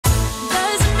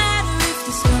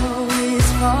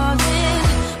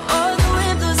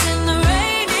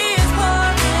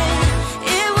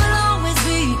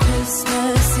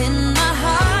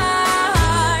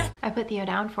put Theo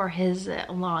down for his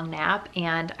long nap,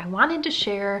 and I wanted to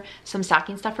share some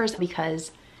stocking stuffers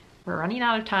because we're running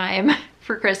out of time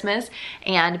for Christmas,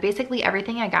 and basically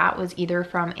everything I got was either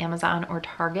from Amazon or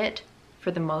Target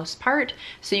for the most part,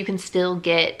 so you can still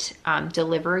get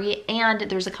delivery, and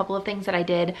there's a couple of things that I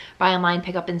did buy online,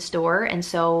 pick up in store, and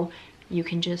so you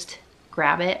can just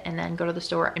grab it and then go to the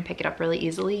store and pick it up really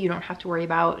easily. You don't have to worry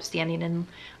about standing in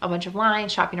a bunch of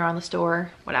lines, shopping around the store,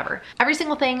 whatever. Every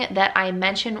single thing that I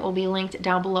mentioned will be linked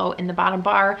down below in the bottom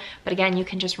bar, but again, you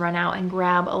can just run out and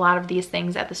grab a lot of these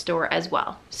things at the store as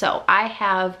well. So I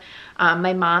have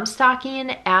my mom's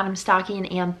stocking, Adam's stocking,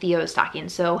 and Theo's stocking.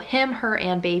 So him, her,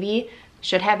 and baby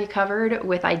should have you covered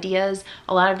with ideas.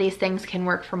 A lot of these things can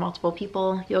work for multiple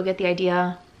people. You'll get the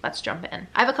idea. Let's jump in.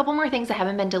 I have a couple more things that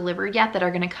haven't been delivered yet that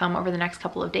are gonna come over the next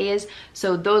couple of days.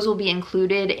 So those will be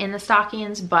included in the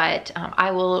stockings, but I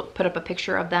will put up a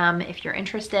picture of them if you're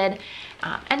interested.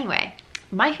 Anyway,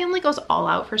 my family goes all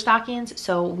out for stockings,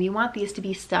 so we want these to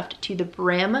be stuffed to the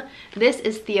brim. This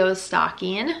is Theo's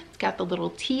stocking. It's got the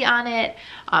little T on it.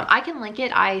 I can link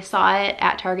it. I saw it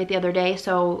at Target the other day,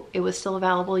 so it was still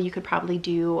available. You could probably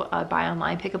do a buy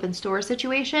online, pick up in store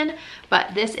situation,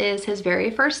 but this is his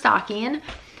very first stocking.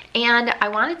 And I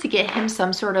wanted to get him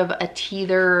some sort of a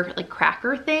teether, like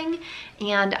cracker thing,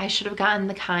 and I should have gotten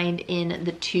the kind in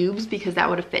the tubes because that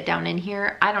would have fit down in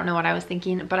here. I don't know what I was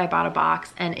thinking, but I bought a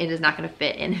box and it is not going to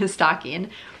fit in his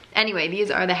stocking. Anyway,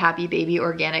 these are the Happy Baby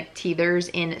organic teethers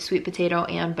in sweet potato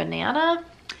and banana.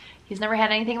 He's never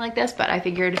had anything like this, but I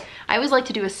figured I always like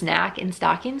to do a snack in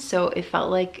stockings, so it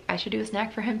felt like I should do a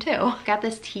snack for him too. Got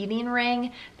this teething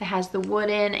ring that has the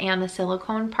wooden and the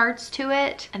silicone parts to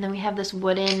it. And then we have this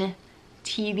wooden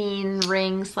teething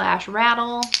ring slash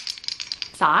rattle.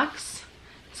 Socks.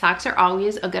 Socks are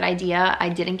always a good idea. I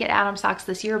didn't get Adam socks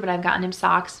this year, but I've gotten him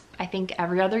socks I think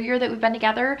every other year that we've been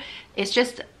together. It's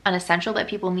just an essential that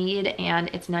people need, and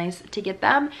it's nice to get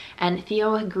them. And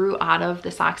Theo grew out of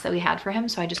the socks that we had for him,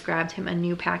 so I just grabbed him a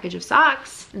new package of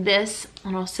socks. This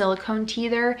little silicone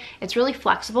teether, it's really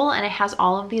flexible and it has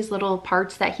all of these little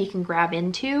parts that he can grab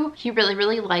into. He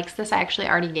really likes this. I actually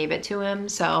already gave it to him,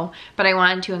 so, but I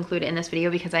wanted to include it in this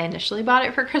video because I initially bought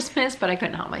it for Christmas, but I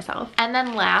couldn't help myself. And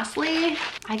then lastly,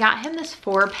 I got him this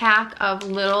 4-pack of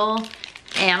little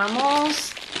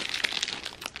animals.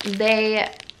 They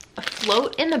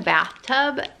float in the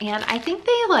bathtub, and I think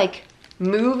they like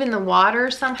move in the water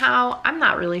somehow. I'm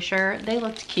not really sure. They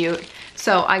looked cute,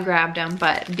 so I grabbed them,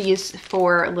 but these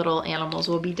 4 little animals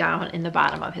will be down in the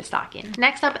bottom of his stocking.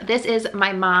 Next up, this is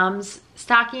my mom's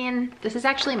stocking. This is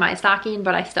actually my stocking,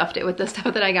 but I stuffed it with the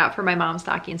stuff that I got for my mom's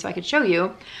stocking so I could show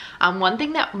you. One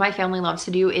thing that my family loves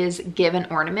to do is give an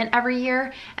ornament every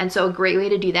year, and so a great way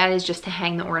to do that is just to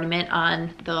hang the ornament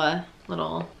on the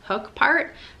little hook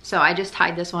part. So I just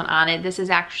tied this one on it. This is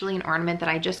actually an ornament that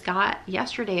I just got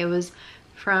yesterday. It was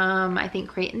from, I think,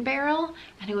 Crate and Barrel,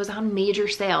 and it was on major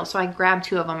sale, so I grabbed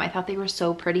 2 of them. I thought they were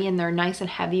so pretty, and they're nice and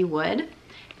heavy wood.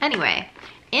 Anyway,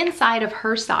 inside of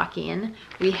her stocking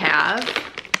we have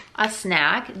a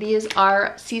snack. These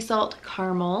are sea salt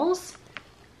caramels.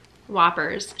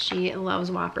 Whoppers. She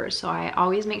loves Whoppers, so I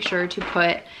always make sure to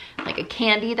put like a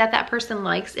candy that person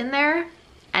likes in there.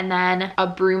 And then a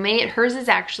Brumate. Hers is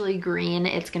actually green.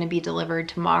 It's going to be delivered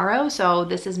tomorrow, so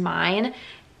this is mine.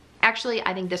 Actually,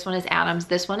 I think this one is Adam's.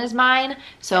 This one is mine.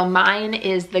 So mine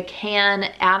is the can,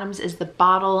 Adam's is the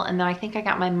bottle, and then I think I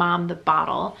got my mom the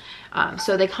bottle.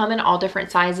 So they come in all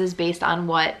different sizes based on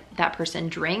what that person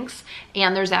drinks.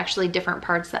 And there's actually different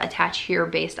parts that attach here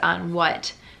based on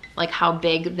what, like how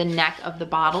big the neck of the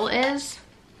bottle is.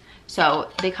 So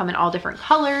they come in all different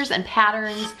colors and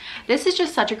patterns. This is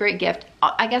just such a great gift.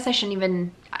 I guess I shouldn't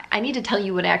even, I need to tell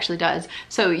you what it actually does.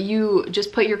 So you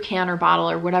just put your can or bottle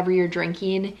or whatever you're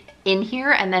drinking in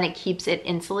here, and then it keeps it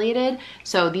insulated.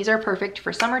 So these are perfect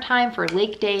for summertime, for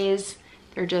lake days.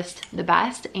 They're just the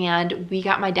best. And we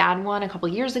got my dad one a couple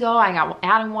years ago. I got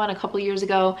Adam one a couple years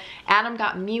ago. Adam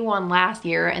got me one last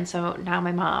year, and so now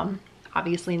my mom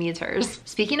obviously needs hers.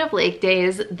 Speaking of lake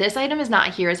days, this item is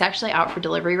not here. It's actually out for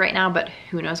delivery right now, but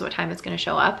who knows what time it's gonna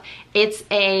show up. It's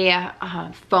a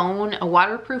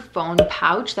waterproof phone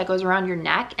pouch that goes around your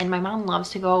neck, and my mom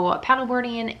loves to go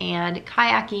paddleboarding and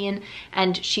kayaking,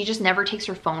 and she just never takes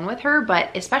her phone with her, but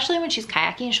especially when she's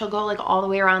kayaking, she'll go like all the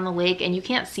way around the lake, and you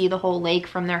can't see the whole lake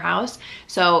from their house,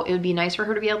 so it would be nice for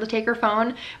her to be able to take her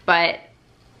phone, but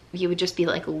you would just be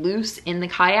like loose in the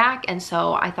kayak. And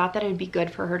so I thought that it would be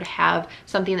good for her to have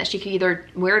something that she could either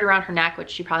wear it around her neck, which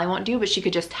she probably won't do, but she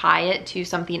could just tie it to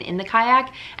something in the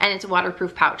kayak, and it's a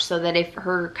waterproof pouch so that if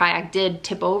her kayak did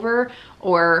tip over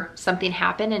or something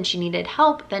happened and she needed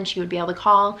help, then she would be able to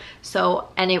call, so,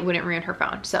 and it wouldn't ruin her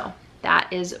phone. So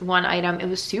that is one item. It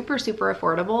was super, super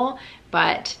affordable,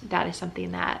 but that is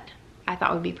something that I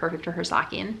thought would be perfect for her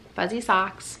stocking. Fuzzy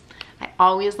socks. I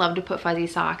always love to put fuzzy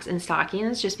socks in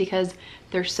stockings just because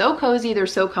they're so cozy, they're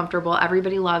so comfortable,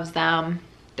 everybody loves them.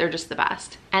 They're just the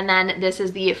best. And then this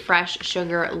is the Fresh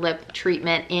Sugar Lip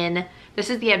Treatment this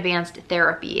is the Advanced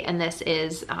Therapy, and this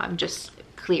is just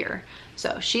clear.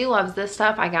 So she loves this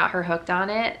stuff. I got her hooked on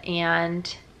it,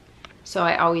 and so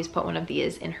I always put one of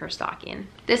these in her stocking.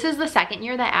 This is the second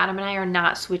year that Adam and I are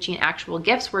not switching actual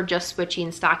gifts. We're just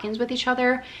switching stockings with each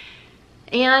other.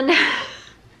 And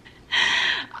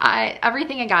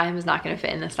everything I got him is not gonna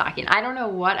fit in the stocking. I don't know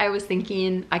what I was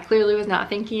thinking. I clearly was not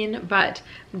thinking, but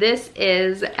this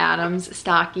is Adam's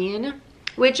stocking,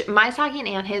 which my stocking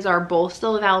and his are both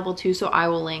still available too, so I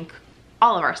will link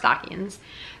all of our stockings.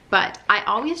 But I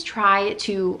always try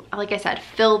to, like I said,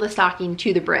 fill the stocking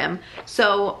to the brim.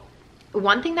 So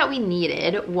one thing that we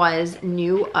needed was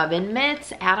new oven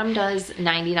mitts. Adam does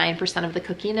 99% of the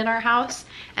cooking in our house,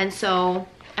 and so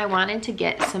I wanted to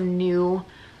get some new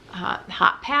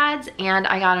hot pads, and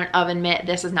I got an oven mitt.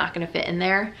 This is not going to fit in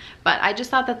there, but I just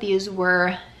thought that these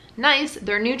were nice.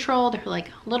 They're neutral, they're like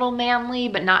a little manly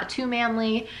but not too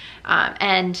manly,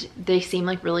 and they seem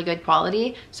like really good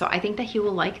quality, so I think that he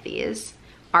will like these.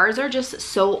 Ours are just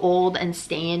so old and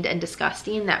stained and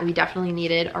disgusting that we definitely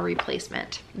needed a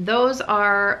replacement. Those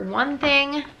are one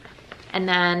thing. And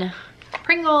then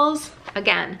Pringles,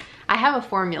 again, I have a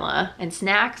formula and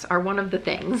snacks are one of the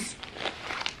things.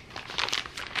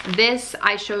 This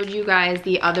I showed you guys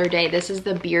the other day. This is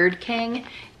the Beard King.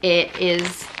 It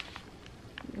is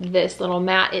this little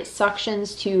mat. It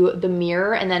suctions to the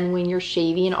mirror, and then when you're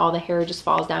shaving, all the hair just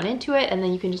falls down into it, and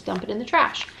then you can just dump it in the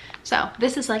trash. So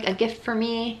this is like a gift for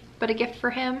me, but a gift for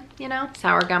him, you know?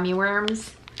 Sour gummy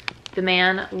worms. The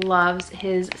man loves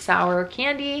his sour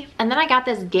candy. And then I got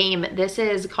this game. This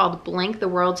is called Blink, the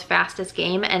world's fastest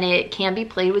game, and it can be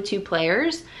played with 2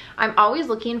 players. I'm always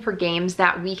looking for games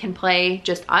that we can play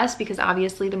just us, because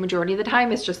obviously the majority of the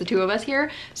time it's just the 2 of us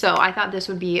here. So I thought this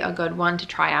would be a good one to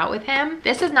try out with him.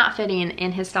 This is not fitting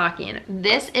in his stocking.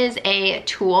 This is a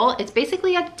tool. It's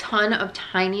basically a ton of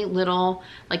tiny little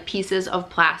like pieces of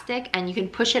plastic, and you can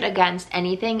push it against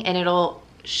anything and it'll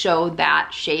show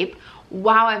that shape.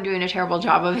 Wow, I'm doing a terrible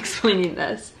job of explaining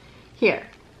this. Here,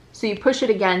 so you push it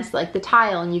against like the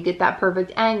tile and you get that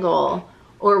perfect angle,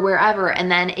 or wherever, and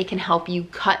then it can help you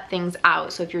cut things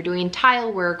out. So if you're doing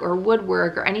tile work or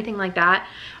woodwork or anything like that,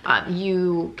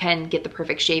 you can get the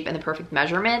perfect shape and the perfect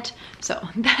measurement. So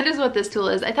that is what this tool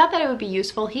is. I thought that it would be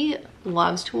useful. He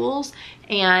loves tools,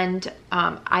 and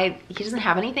he doesn't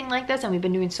have anything like this, and we've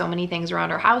been doing so many things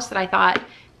around our house that I thought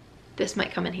this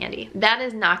might come in handy. That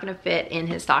is not gonna fit in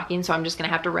his stocking, so I'm just gonna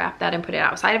have to wrap that and put it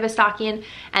outside of his stocking.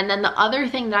 And then the other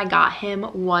thing that I got him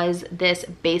was this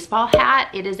baseball hat.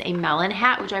 It is a melon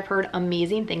hat, which I've heard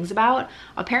amazing things about.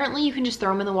 Apparently you can just throw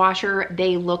them in the washer.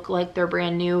 They look like they're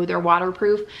brand new, they're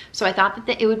waterproof. So I thought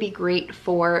that it would be great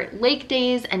for lake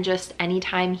days and just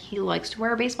anytime he likes to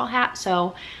wear a baseball hat.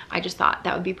 So I just thought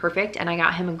that would be perfect, and I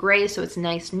got him a gray, so it's a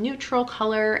nice neutral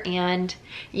color. And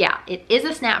yeah, it is a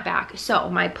snapback. So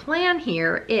my plan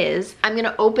here is I'm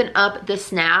gonna open up the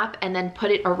snap and then put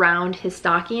it around his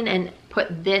stocking and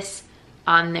put this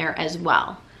on there as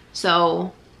well.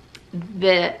 So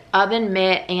the oven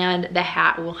mitt and the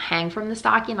hat will hang from the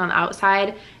stocking on the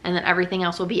outside, and then everything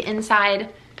else will be inside,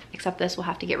 except this will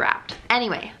have to get wrapped.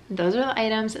 Anyway, those are the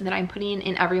items that I'm putting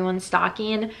in everyone's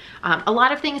stocking. A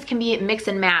lot of things can be mix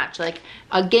and match, like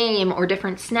a game or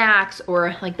different snacks,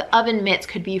 or like the oven mitts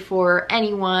could be for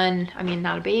anyone. I mean,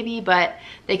 not a baby, but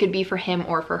they could be for him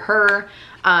or for her.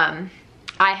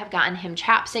 I have gotten him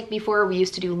chapstick before. We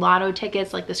used to do lotto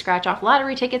tickets, like the scratch off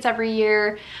lottery tickets every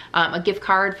year, a gift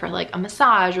card for like a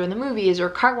massage or the movies or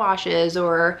car washes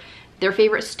or their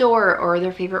favorite store or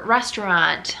their favorite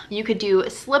restaurant. You could do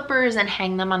slippers and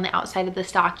hang them on the outside of the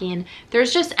stocking.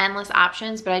 There's just endless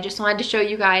options, but I just wanted to show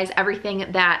you guys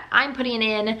everything that I'm putting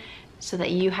in so that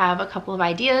you have a couple of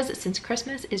ideas, since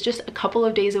Christmas is just a couple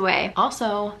of days away.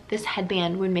 Also, this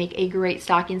headband would make a great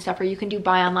stocking stuffer. You can do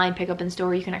buy online, pick up in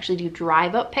store. You can actually do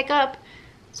drive up pickup.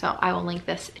 So I will link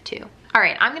this too. All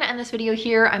right, I'm gonna end this video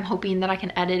here. I'm hoping that I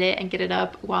can edit it and get it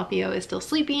up while Theo is still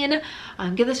sleeping.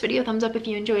 Give this video a thumbs up if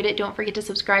you enjoyed it. Don't forget to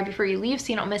subscribe before you leave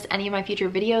so you don't miss any of my future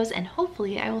videos, and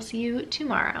hopefully I will see you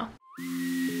tomorrow.